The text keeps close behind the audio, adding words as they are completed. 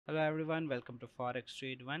Hello everyone, welcome to Forex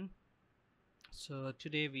Trade 1. So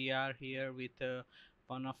today we are here with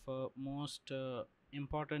one of most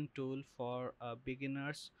important tool for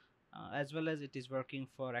beginners, as well as it is working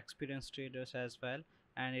for experienced traders as well,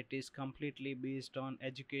 and it is completely based on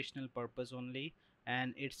educational purpose only,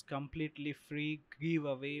 and it's completely free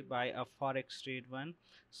giveaway by a Forex Trade 1.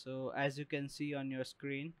 So as you can see on your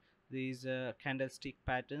screen, these candlestick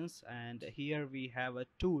patterns, and here we have a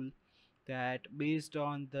tool that based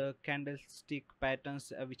on the candlestick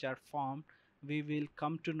patterns which are formed, we will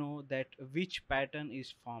come to know that which pattern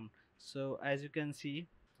is formed. So as you can see,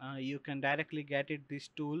 you can directly get it this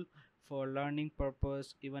tool for learning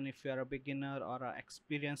purpose. Even if you are a beginner or an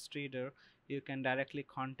experienced trader, you can directly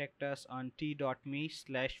contact us on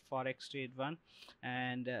t.me/forextrade1.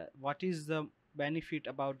 And what is the benefit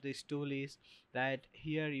about this tool is that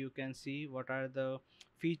here you can see what are the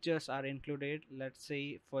features are included. Let's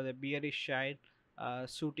say for the bearish side,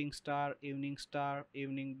 shooting star, evening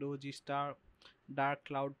doji star, dark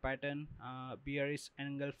cloud pattern, bearish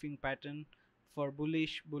engulfing pattern. For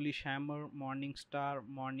bullish hammer, morning star,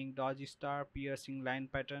 morning doji star, piercing line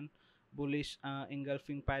pattern, bullish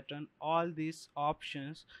engulfing pattern. All these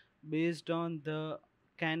options based on the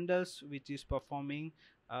candles which is performing,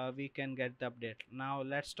 we can get the update. Now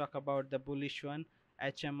let's talk about the bullish one.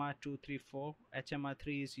 HMR 234, HMR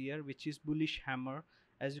 3 is here, which is bullish hammer.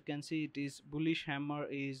 As you can see, it is bullish hammer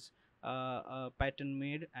is a pattern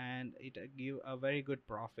made, and it give a very good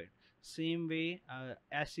profit. Same way,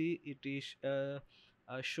 ASI, it is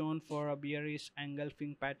shown for a bearish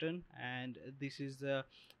engulfing pattern, and this is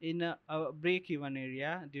in a break-even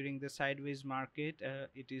area during the sideways market.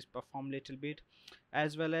 It is performed little bit,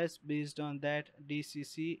 as well as based on that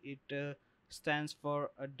DCC, it stands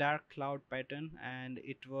for a dark cloud pattern, and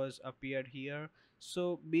it was appeared here.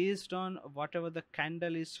 So based on whatever the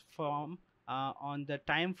candle is formed on the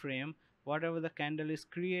time frame, whatever the candle is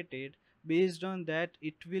created, based on that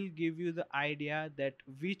it will give you the idea that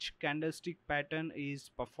which candlestick pattern is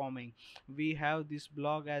performing. We have this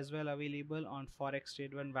blog as well available on Forex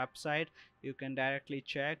Trade 1 website. You can directly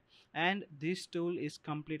check, and this tool is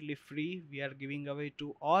completely free. We are giving away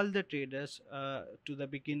to all the traders, to the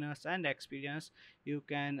beginners and experienced. You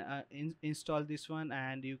can install this one,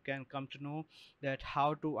 and you can come to know that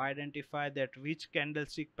how to identify that which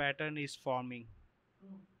candlestick pattern is forming.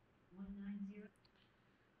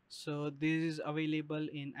 So this is available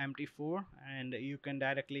in MT4, and you can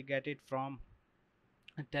directly get it from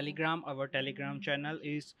Telegram. Our Telegram channel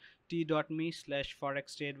is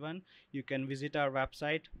t.me/forextrade1. You can visit our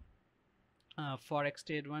website,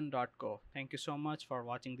 forextrade1.co. Thank you so much for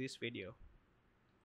watching this video.